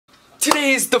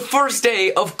Today is the first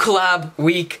day of Collab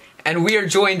week, and we are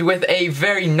joined with a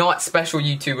very not special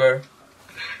YouTuber.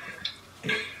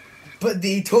 But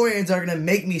the Torians are gonna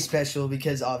make me special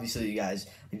because obviously you guys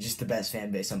are just the best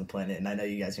fan base on the planet, and I know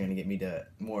you guys are gonna get me to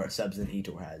more subs than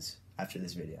Etor has after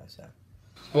this video. So.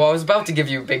 Well, I was about to give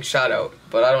you a big shout out,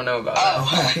 but I don't know about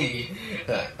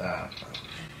that.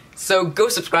 So go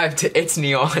subscribe to It's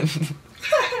Neon.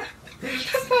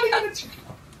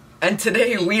 And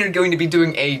today we are going to be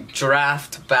doing a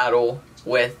draft battle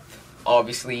with,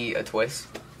 obviously, a twist.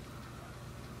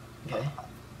 Okay.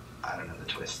 I don't know the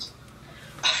twist.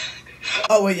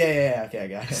 Oh wait, yeah, okay, I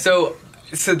got it. So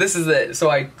this is it.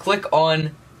 So I click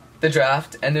on the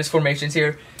draft, and there's formations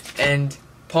here, and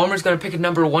Palmer's gonna pick a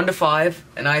number 1 to 5,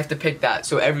 and I have to pick that.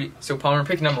 So Palmer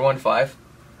pick number 1 to 5.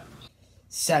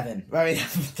 7. I mean,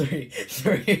 3.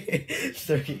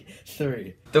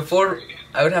 The 4,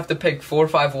 I would have to pick 4,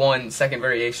 5, 1, second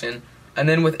variation, and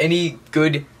then with any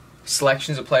good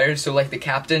selections of players, so like the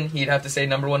captain, he'd have to say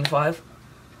number 1 to 5.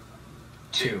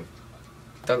 2.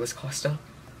 Douglas Costa.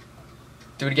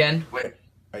 Do it again. Wait.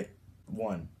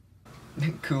 1.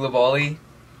 Koulibaly.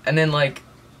 And then like,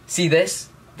 see this?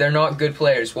 They're not good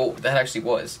players. Well, that actually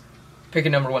was. Pick a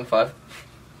number 1 to 5.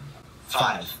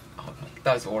 5. Oh,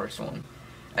 that was the worst one.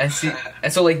 And see,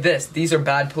 and so like this, these are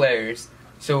bad players.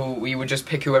 So we would just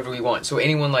pick whoever we want. So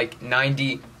anyone like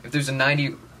 90, if there's a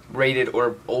 90 rated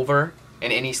or over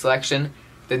in any selection,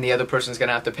 then the other person's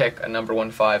gonna have to pick a number 1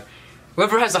 to 5.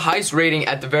 Whoever has the highest rating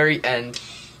at the very end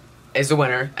is the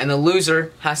winner, and the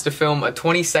loser has to film a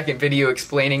 20-second video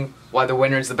explaining why the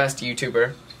winner is the best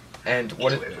YouTuber. And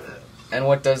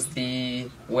what does the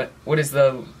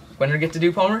winner get to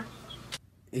do, Palmer?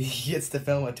 He gets to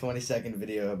film a 20-second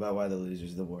video about why the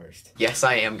loser's the worst. Yes,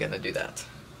 I am gonna do that.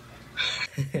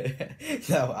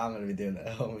 No, I'm gonna be doing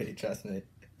that, homie. Trust me.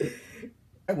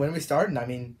 When are we starting? I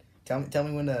mean, tell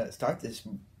me when to start this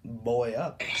boy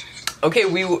up. Okay,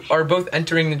 we are both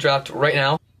entering the draft right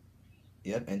now.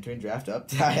 Yep, entering draft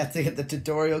up. I have to get the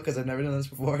tutorial because I've never done this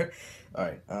before.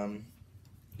 Alright,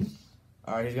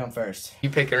 who's going first? You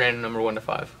pick a random number 1 to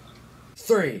 5.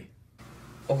 3.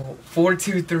 Oh, 4,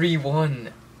 2, 3,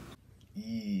 1.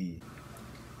 Yee.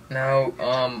 Now,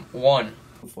 1.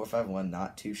 4, 5, 1,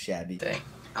 not too shabby. Dang.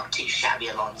 Not too shabby,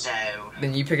 Alonso.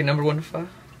 Then you pick a number 1 to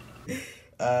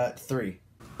 5? 3.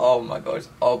 Oh my gosh,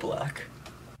 all black.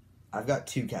 I've got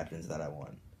 2 captains that I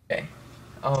want. Okay.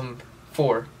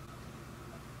 4.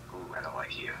 Ooh, I don't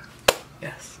like you.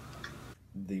 Yes.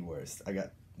 The worst. I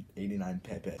got 89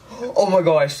 Pepe. Oh my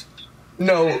gosh.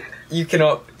 No, you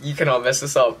cannot mess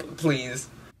this up, please.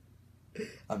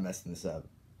 I'm messing this up.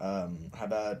 How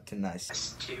about tonight?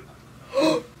 2.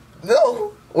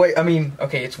 No! Wait, I mean,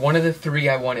 okay, it's one of the 3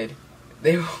 I wanted.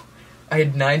 I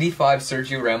had 95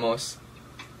 Sergio Ramos,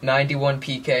 91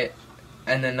 PK,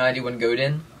 and then 91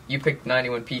 Godin. You picked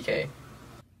 91 PK.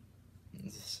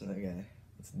 Okay,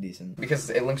 it's decent. Because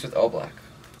it links with all black.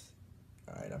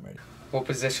 Alright, I'm ready. What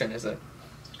position is it?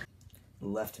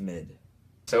 Left mid.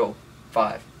 So,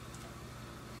 5.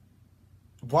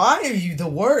 Why are you the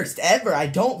worst ever? I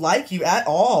don't like you at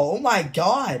all. Oh my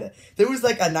god. There was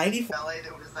like a 94. It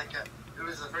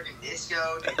was a freaking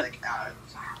disco. Like,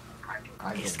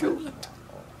 Disco.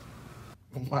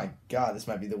 Oh my god, this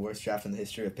might be the worst draft in the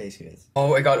history of Pacybits.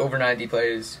 Oh, I got over 90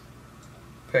 players.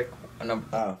 Pick a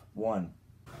number. 1.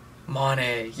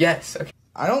 Mane. Yes. Okay.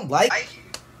 I don't like.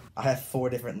 I have 4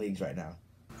 different leagues right now.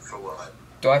 For what?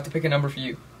 Do I have to pick a number for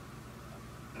you?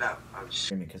 No, I'm just.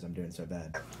 Screaming because I'm doing so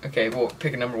bad. Okay, well,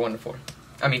 pick a number 1 to 4.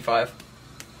 I mean 5.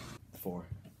 4.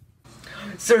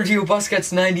 Sergio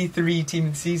Busquets, 93 team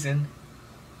in season.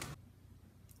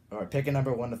 Alright, pick a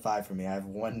number 1 to 5 for me. I have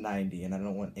 190 and I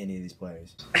don't want any of these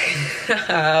players.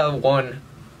 1.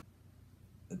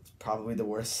 It's probably the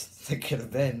worst it could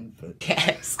have been, but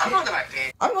Yes. I'm on to my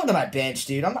bench. I'm going to my bench,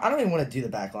 dude. I don't even want to do the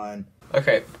back line.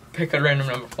 Okay, pick a random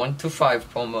number 1 to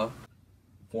 5, Palma.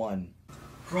 1.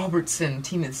 Robertson,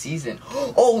 team of the season.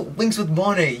 Oh, links with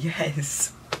Mane,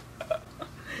 yes.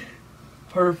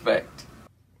 Perfect.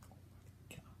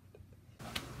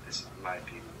 This might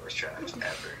be the worst draft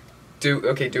ever. Do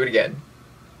it again.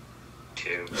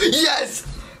 2. Yes!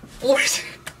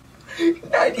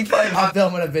 95. I'm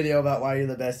filming a video about why you're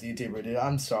the best YouTuber, dude.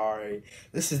 I'm sorry.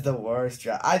 This is the worst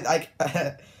draft.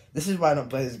 This is why I don't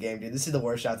play this game, dude. This is the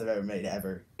worst shot I've ever made,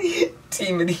 ever.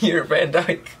 Team of the year, Van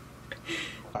Dyke.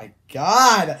 My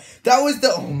god. That was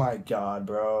the... Oh my god,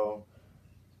 bro.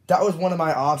 That was one of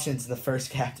my options in the first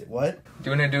captain. What?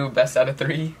 Do you want to do best out of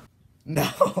 3?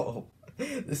 No.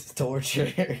 This is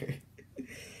torture.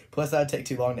 Plus, that'd take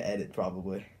too long to edit,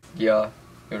 probably. Yeah,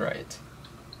 you're right.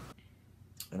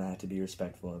 And I have to be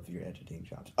respectful of your editing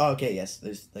jobs. Oh, okay, yes.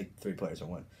 There's like 3 players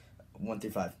on 1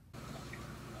 through 5.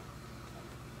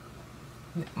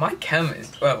 My chem is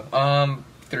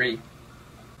 3.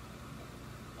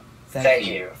 Thank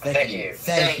you,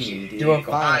 dude. You're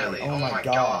welcome. Finally. Oh my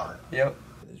god. Yep.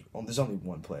 There's only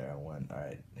 1 player I won. All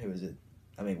right, who is it?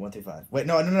 I mean, 1 through 5. Wait,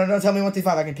 no. Tell me 1 through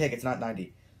 5. I can pick. It's not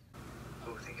 90.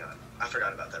 Oh, thank God. I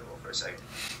forgot about that rule for a second.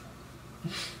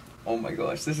 Oh my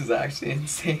gosh, this is actually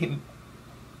insane.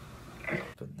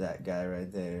 Put that guy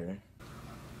right there.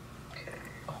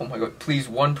 Oh my god, please,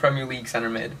 1 Premier League center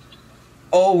mid.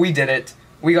 Oh, we did it.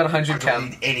 We got 100 I don't chem.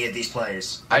 need any of these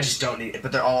players. I just don't need it,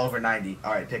 but they're all over 90.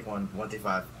 All right, pick 1 through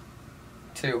 5.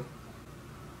 2.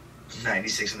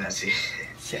 96 Messi.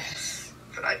 Yes.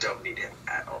 But I don't need him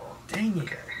at all. Dang it.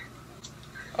 Okay.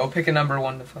 Oh, pick a number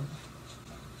 1 to 5.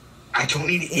 I don't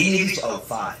need any of these. Oh,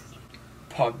 5.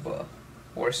 Pogba.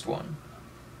 Worst one.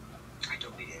 I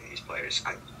don't need any of these players.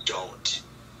 I don't.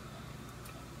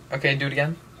 Okay, do it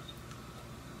again.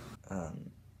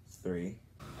 3.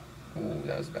 Ooh,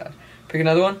 that was bad. Pick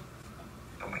another one.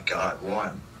 Oh my God,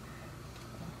 1.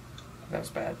 That was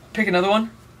bad. Pick another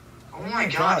one. Oh my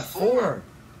God, 4.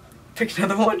 Pick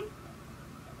another one.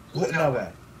 What? No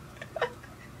way.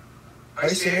 Are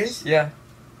you serious? Yeah.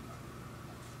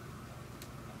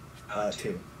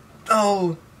 2.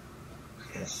 Oh.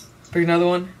 Yes. Pick another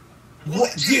one.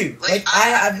 What, dude? Like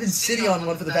I've been sitting on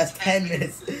one for the past 10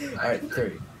 minutes. All right,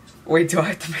 3. Wait, do I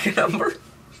have to pick a number?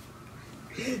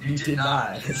 You did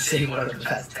not. I've been sitting on it for the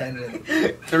past 10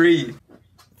 minutes. 3.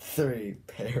 3.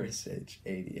 Perisic,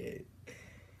 88.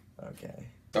 Okay.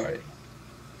 Sorry.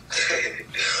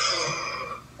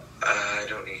 I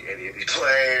don't need any of these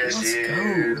players, Let's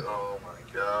dude. go. Oh my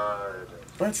God.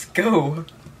 Let's go.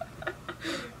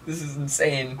 This is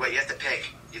insane. Wait, you have to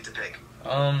pick.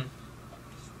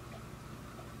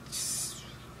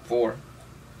 4.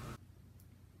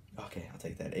 Okay, I'll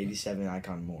take that. 87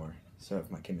 icon more. So if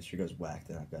my chemistry goes whack,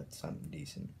 then I've got something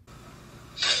decent.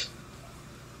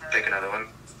 Pick another one.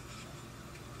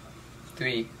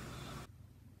 3.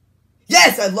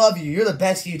 Yes, I love you. You're the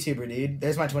best YouTuber, dude.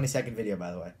 There's my 22nd video,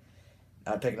 by the way.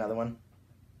 Pick another one.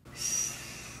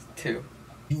 2.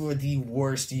 You are the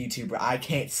worst YouTuber. I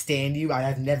can't stand you. I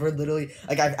have never literally,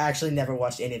 like, I've actually never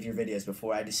watched any of your videos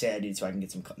before. I just say I did so I can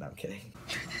get some. No, I'm kidding.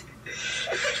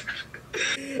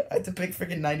 I had to pick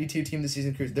freaking 92 team this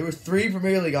season cruise. There was 3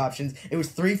 Premier League options. It was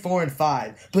 3, 4, and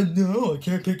 5. But no, I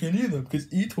can't pick any of them because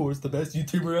Etor is the best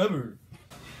YouTuber ever.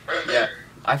 Yeah.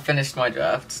 I finished my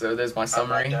draft, so there's my I'm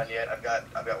summary. not done yet. I've got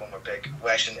 1 more pick.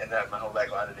 Well, actually, and then I have my whole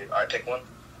back line to do. All right, pick 1.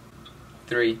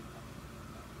 3.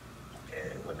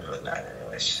 It wouldn't really matter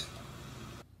anyways.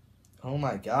 Oh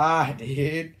my god,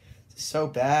 dude. This is so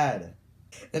bad.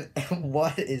 And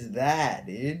what is that,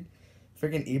 dude?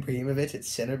 Freaking Ibrahimovic at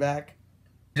center back?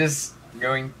 Just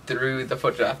going through the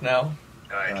foot draft now.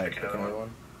 Alright, pick another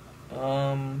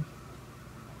one.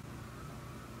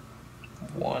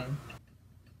 1.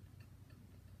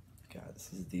 God,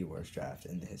 this is the worst draft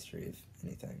in the history of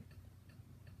anything.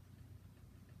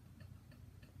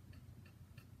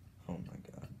 Oh my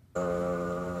god.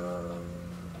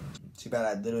 Too bad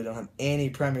I literally don't have any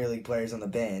Premier League players on the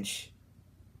bench.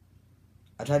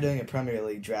 I tried doing a Premier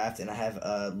League draft, and I have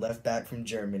a left back from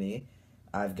Germany.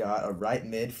 I've got a right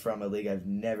mid from a league I've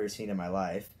never seen in my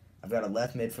life. I've got a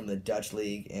left mid from the Dutch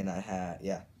league, and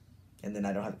and then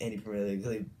I don't have any Premier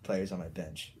League players on my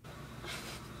bench.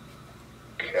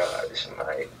 God, this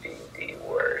might be the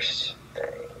worst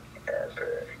thing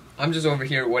ever. I'm just over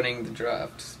here winning the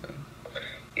draft. So.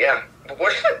 Yeah, but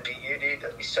what if I beat you, dude?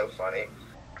 That'd be so funny.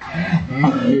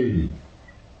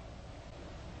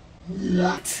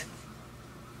 What?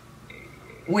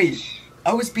 Wait,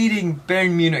 I was beating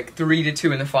Bayern Munich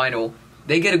 3-2 in the final.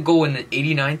 They get a goal in the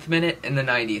 89th minute and the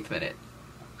 90th minute.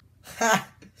 Ha!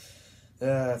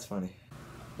 Yeah, that's funny.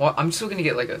 Well, I'm still gonna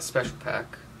get like a special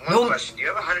pack. One question: do you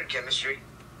have 100 chemistry?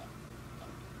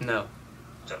 No.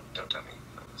 Don't tell me.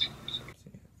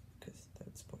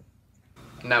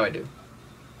 Now I do.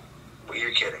 Well,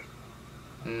 you're kidding.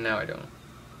 No, I don't.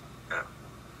 No.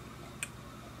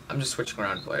 I'm just switching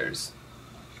around players.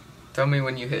 Tell me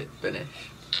when you hit finish.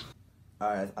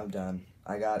 Alright, I'm done.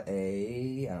 I got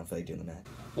a... I don't feel like doing the math.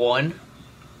 1.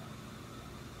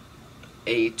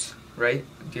 8, right?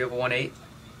 Do you have a 1-8?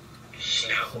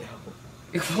 No.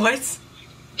 What?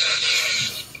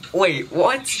 Wait,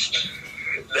 what?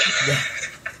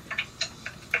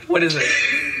 What is it?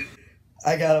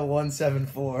 I got a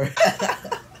 174.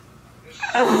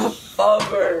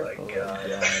 Bummer. Oh my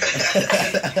god.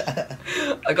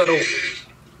 I got a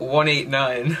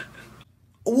 189.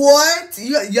 What?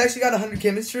 You actually got 100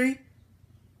 chemistry?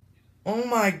 Oh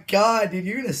my god, dude,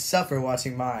 you're gonna suffer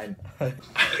watching mine.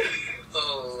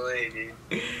 Oh, lady.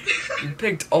 You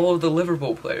picked all of the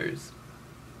Liverpool players.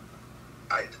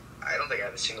 I don't think I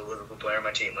have a single Liverpool player on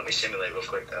my team. Let me simulate real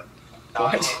quick, though.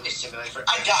 What? Let me simulate for.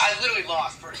 I literally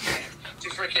lost first game to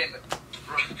freaking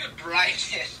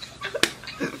Brighton.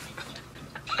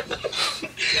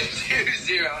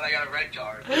 2-0, and I got a red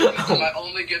card. My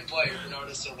only good player,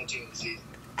 Bernardo Silva, team of the season.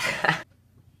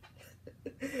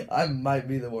 I might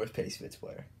be the worst Pacybits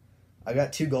player. I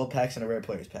got 2 gold packs and a rare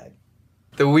players pack.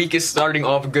 The week is starting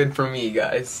off good for me,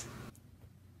 guys.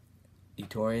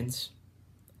 Etorians,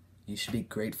 you should be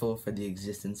grateful for the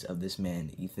existence of this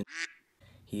man, Ethan.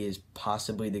 He is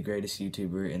possibly the greatest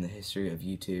YouTuber in the history of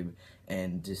YouTube,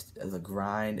 and just the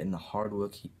grind and the hard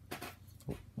work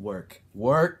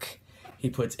he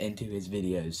puts into his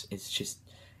videos. It's just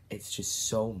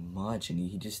so much, and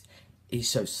he's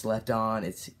so slept on.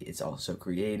 It's also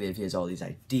creative. He has all these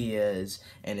ideas,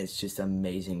 and it's just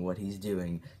amazing what he's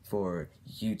doing for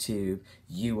YouTube,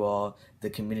 you all, the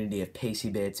community of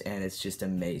Pacybits, and it's just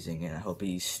amazing. And I hope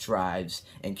he strives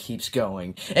and keeps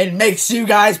going and makes you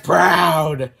guys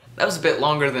proud. That was a bit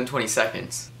longer than 20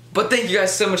 seconds. But thank you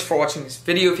guys so much for watching this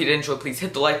video. If you did enjoy, please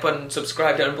hit the like button,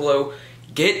 subscribe down below.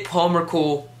 Get Palmer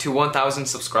Cool to 1,000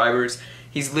 subscribers.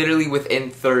 He's literally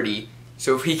within 30.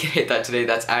 So if he can hit that today,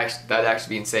 that'd actually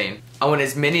be insane. I want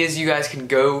as many as you guys can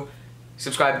go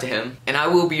subscribe to him, and I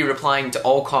will be replying to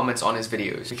all comments on his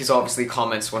videos, because obviously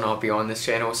comments will not be on this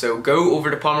channel, so go over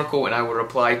to Palmercool and I will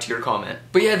reply to your comment.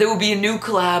 But yeah, there will be a new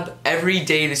collab every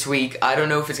day this week. I don't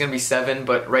know if it's gonna be 7,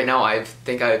 but right now I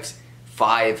think I have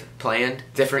 5 planned,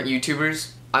 different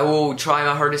YouTubers. I will try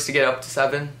my hardest to get up to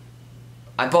 7.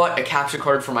 I bought a capture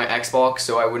card for my Xbox,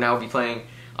 so I will now be playing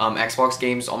Xbox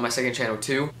games on my second channel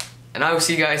too. And I will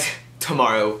see you guys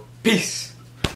tomorrow. Peace!